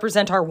want to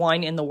represent our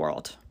wine in the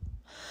world.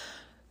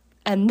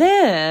 And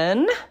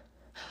then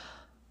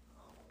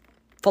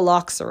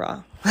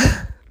phylloxera.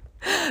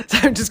 So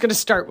I'm just going to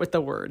start with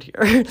the word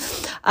here.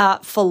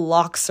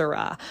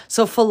 Phylloxera.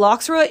 So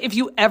phylloxera, if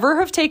you ever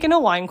have taken a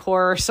wine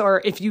course,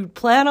 or if you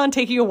plan on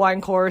taking a wine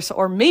course,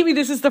 or maybe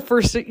this is the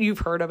first that you've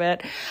heard of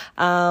it,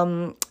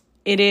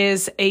 it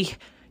is a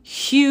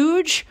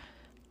huge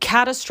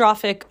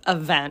catastrophic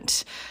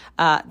event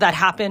that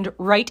happened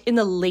right in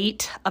the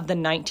late of the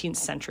 19th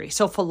century.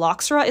 So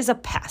phylloxera is a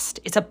pest.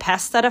 It's a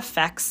pest that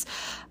affects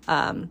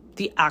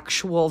the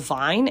actual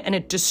vine, and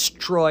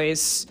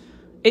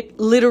it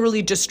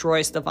literally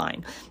destroys the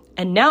vine.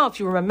 And now, if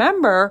you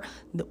remember,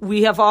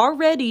 we have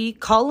already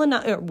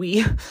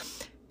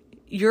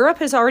Europe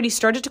has already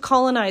started to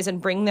colonize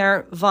and bring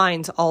their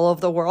vines all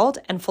over the world,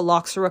 and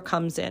phylloxera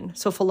comes in.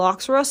 So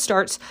phylloxera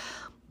starts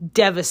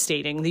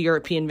devastating the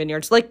European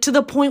vineyards, like to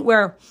the point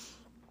where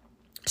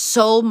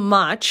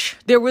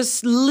there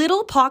was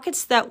little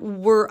pockets that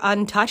were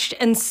untouched,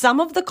 and some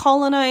of the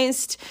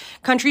colonized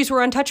countries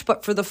were untouched,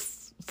 but for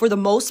the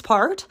most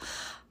part,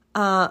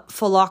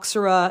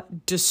 phylloxera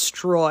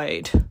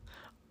destroyed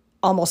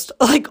almost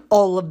like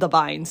all of the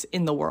vines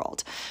in the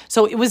world.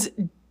 So it was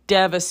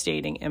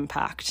devastating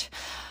impact.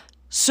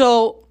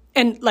 So,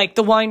 and like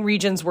the wine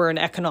regions were an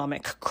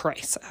economic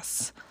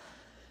crisis.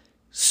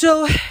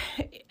 So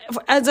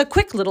as a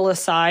quick little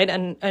aside,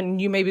 and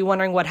you may be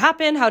wondering what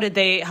happened, how did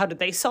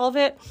they solve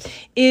it,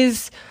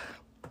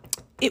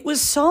 it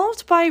was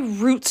solved by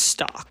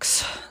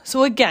rootstocks.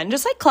 So again,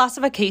 just like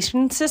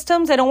classification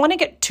systems, I don't want to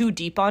get too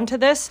deep into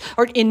this,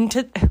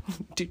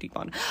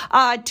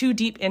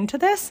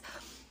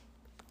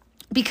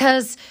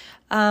 because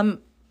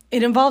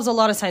it involves a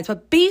lot of science.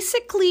 But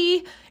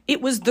basically,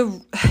 it was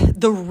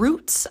the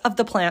roots of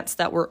the plants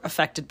that were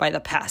affected by the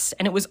pest,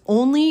 and it was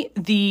only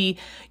the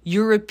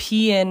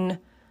European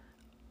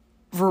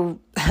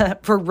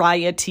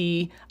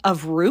variety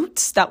of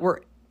roots that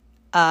were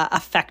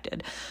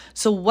affected.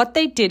 So what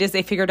they did is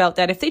they figured out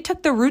that if they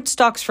took the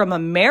rootstocks from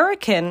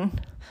American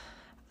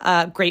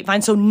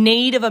grapevine, so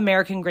Native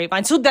American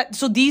grapevine, so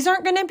these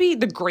aren't going to be,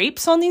 the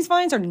grapes on these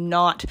vines are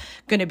not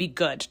going to be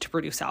good to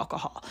produce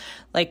alcohol.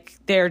 Like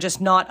they're just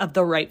not of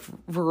the right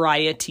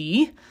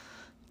variety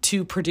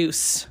to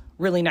produce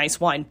really nice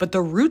wine. But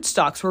the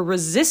rootstocks were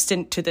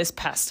resistant to this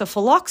pest of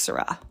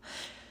phylloxera.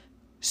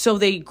 So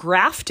they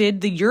grafted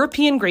the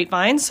European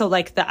grapevine, so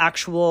like the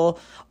actual,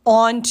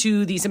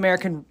 onto these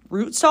American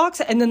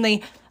rootstocks, and then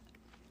they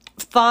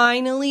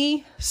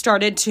finally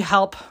started to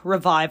help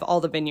revive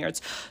all the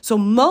vineyards. So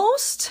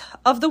most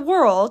of the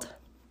world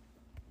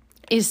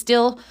is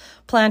still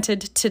planted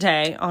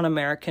today on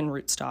American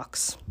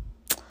rootstocks.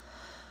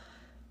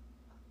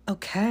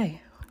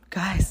 Okay,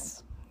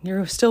 guys,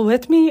 you're still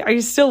with me? Are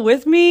you still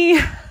with me?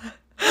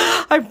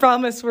 I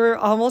promise we're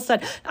almost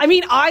done. I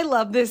mean, I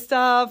love this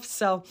stuff.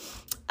 So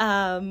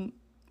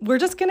we're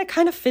just going to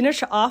kind of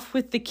finish off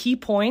with the key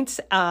points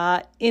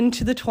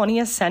into the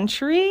 20th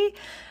century.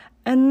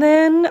 And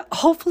then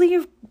hopefully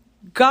you've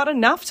got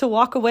enough to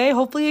walk away.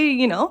 Hopefully,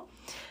 you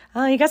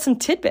got some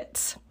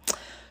tidbits.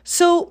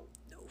 So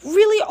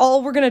really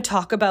all we're going to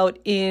talk about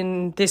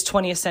in this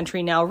 20th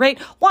century now, right?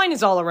 Wine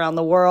is all around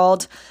the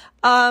world.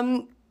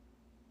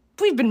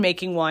 We've been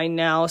making wine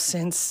now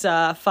since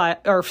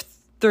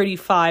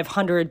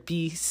 3500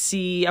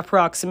 BC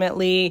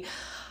approximately.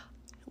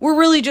 We're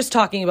really just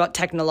talking about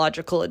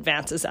technological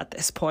advances at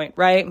this point,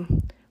 right?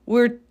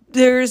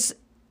 There's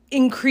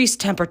increased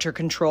temperature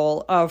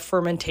control of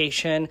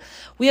fermentation.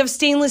 We have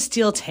stainless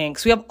steel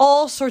tanks. We have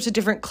all sorts of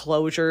different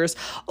closures,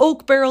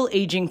 oak barrel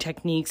aging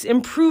techniques,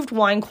 improved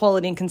wine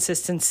quality and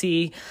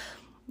consistency.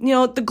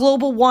 The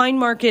global wine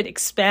market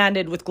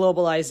expanded with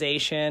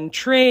globalization,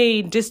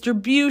 trade,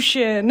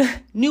 distribution,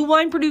 new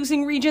wine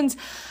producing regions,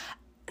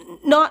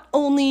 not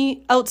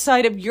only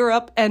outside of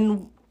Europe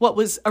and what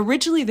was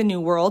originally the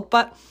New World,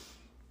 but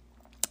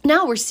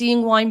now we're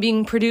seeing wine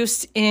being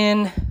produced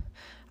in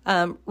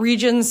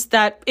regions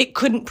that it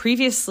couldn't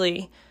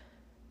previously.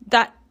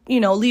 That,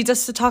 leads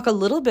us to talk a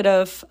little bit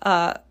of,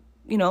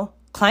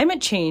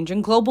 climate change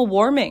and global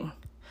warming.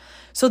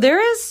 So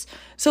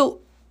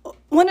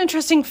one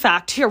interesting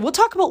fact here, we'll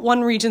talk about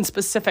one region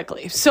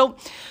specifically. So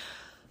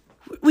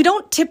we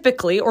don't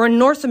typically, or in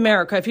North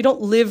America, if you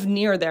don't live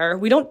near there,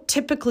 we don't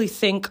typically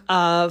think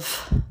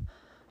of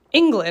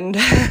England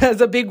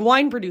as a big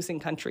wine producing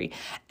country.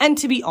 And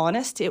to be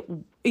honest,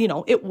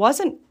 it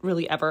wasn't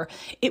really ever.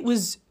 It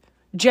was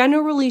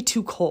generally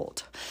too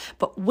cold.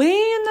 But way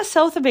in the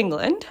south of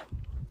England,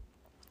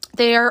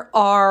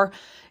 it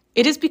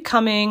is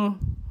becoming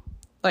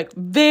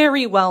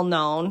very well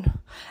known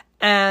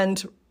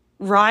and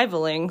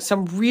rivaling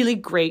some really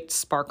great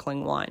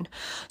sparkling wine.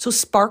 So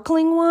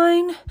sparkling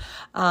wine,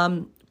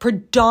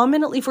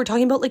 predominantly, if we're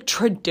talking about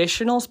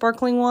traditional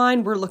sparkling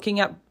wine, we're looking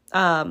at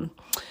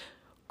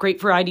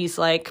great varieties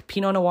like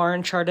Pinot Noir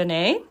and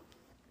Chardonnay,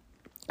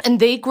 and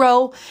they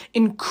grow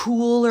in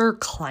cooler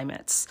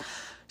climates.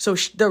 So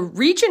the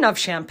region of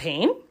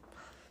Champagne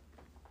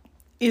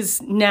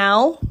is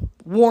now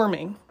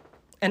warming.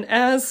 And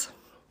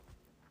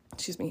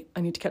excuse me,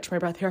 I need to catch my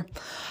breath here.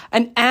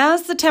 And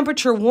as the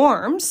temperature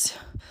warms,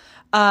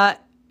 as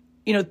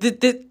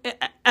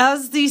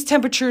these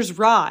temperatures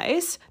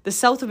rise, the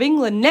south of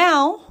England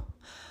now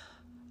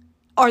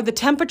are the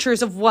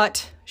temperatures of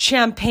what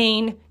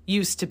Champagne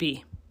used to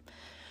be.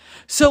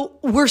 So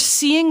we're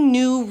seeing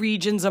new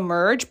regions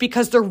emerge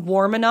because they're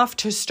warm enough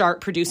to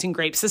start producing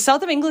grapes. The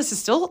south of England is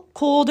still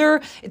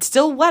colder, it's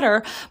still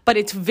wetter, but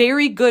it's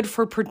very good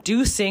for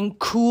producing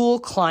cool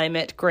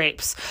climate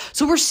grapes.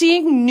 So we're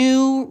seeing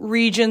new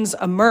regions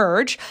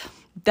emerge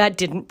that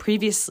didn't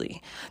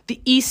previously. The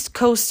east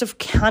coast of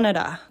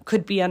Canada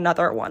could be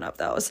another one of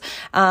those.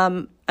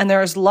 And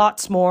there's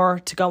lots more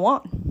to go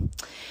on.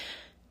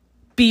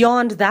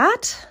 Beyond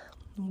that,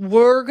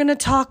 we're going to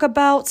talk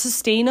about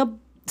sustainability,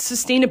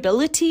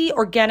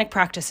 organic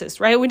practices,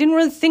 right? We didn't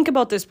really think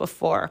about this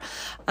before.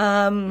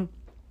 I'm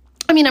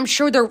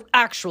sure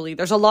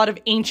there's a lot of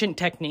ancient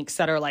techniques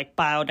that are like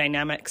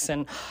biodynamics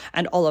and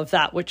all of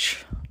that,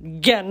 which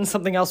again,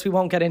 something else we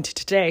won't get into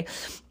today.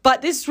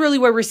 But this is really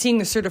where we're seeing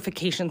the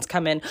certifications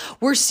come in.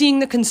 We're seeing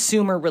the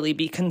consumer really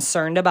be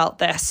concerned about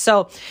this.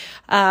 So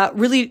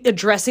really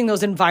addressing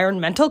those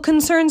environmental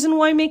concerns in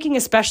winemaking,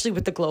 especially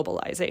with the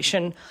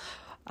globalization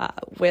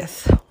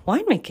with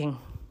winemaking.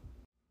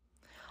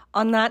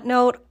 On that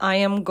note, I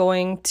am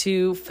going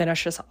to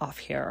finish us off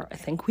here. I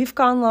think we've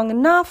gone long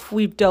enough.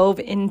 We've dove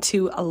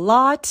into a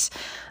lot.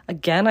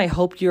 Again, I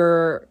hope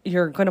you're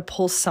going to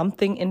pull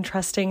something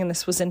interesting and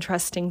this was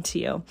interesting to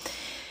you.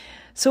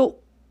 So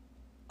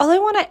all I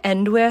want to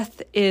end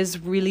with is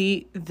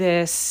really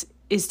is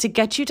to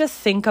get you to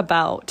think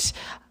about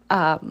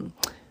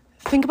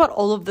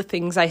all of the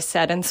things I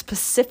said, and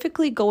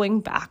specifically going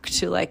back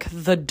to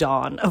the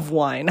dawn of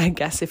wine, I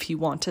guess, if you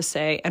want to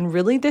say, and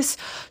really this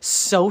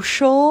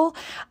social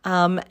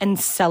and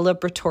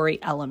celebratory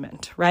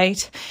element,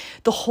 right?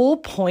 The whole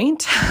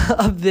point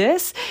of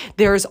this,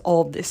 there's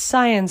all this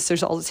science,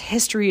 there's all this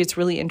history, it's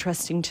really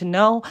interesting to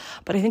know,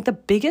 but I think the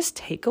biggest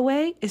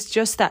takeaway is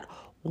just that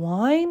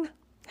wine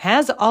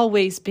has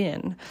always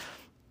been,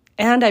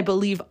 and I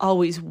believe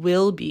always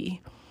will be,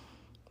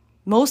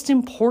 most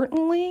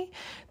importantly,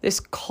 this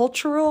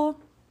cultural,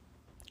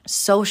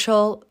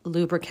 social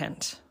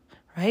lubricant,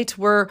 right?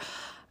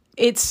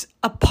 It's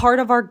a part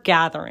of our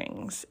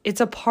gatherings.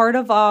 It's a part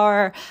of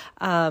our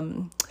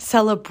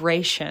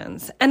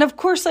celebrations. And of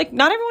course,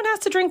 not everyone has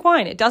to drink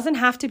wine. It doesn't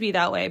have to be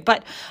that way.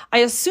 But I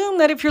assume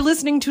that if you're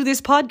listening to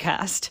this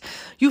podcast,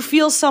 you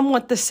feel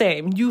somewhat the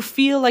same. You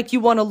feel like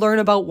you want to learn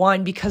about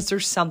wine because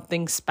there's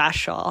something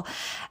special.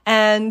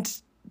 And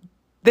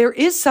there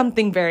is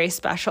something very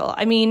special.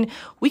 I mean,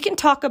 we can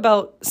talk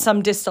about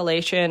some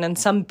distillation and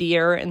some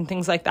beer and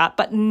things like that,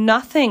 but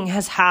nothing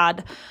has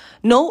had,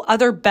 no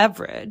other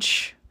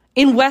beverage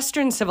in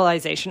Western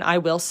civilization, I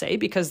will say,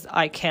 because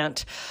I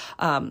can't,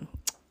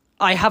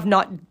 I have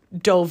not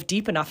dove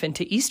deep enough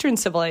into Eastern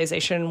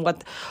civilization,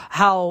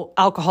 how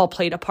alcohol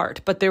played a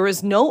part. But there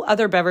is no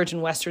other beverage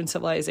in Western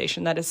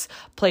civilization that has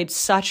played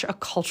such a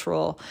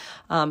cultural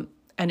and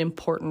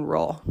important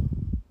role.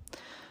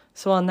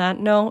 So on that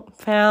note,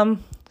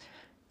 fam,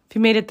 if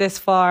you made it this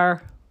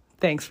far,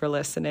 thanks for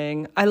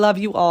listening. I love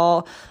you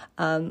all.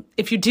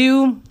 If you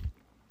do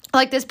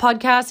like this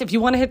podcast, if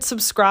you want to hit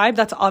subscribe,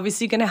 that's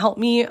obviously going to help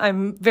me.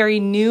 I'm very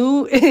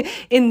new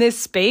in this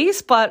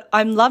space, but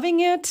I'm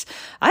loving it.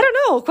 I don't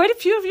know, quite a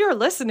few of you are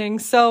listening,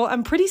 so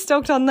I'm pretty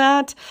stoked on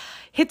that.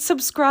 Hit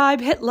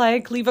subscribe, hit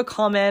like, leave a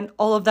comment.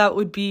 All of that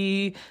would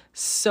be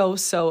so,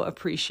 so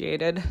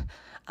appreciated.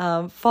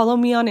 Follow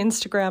me on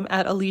Instagram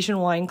at Elysian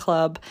Wine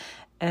Club.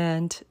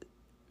 And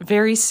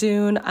very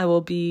soon I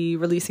will be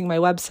releasing my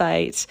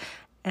website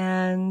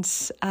and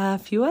a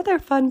few other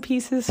fun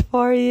pieces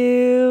for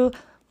you.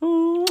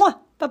 Mwah!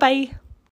 Bye-bye.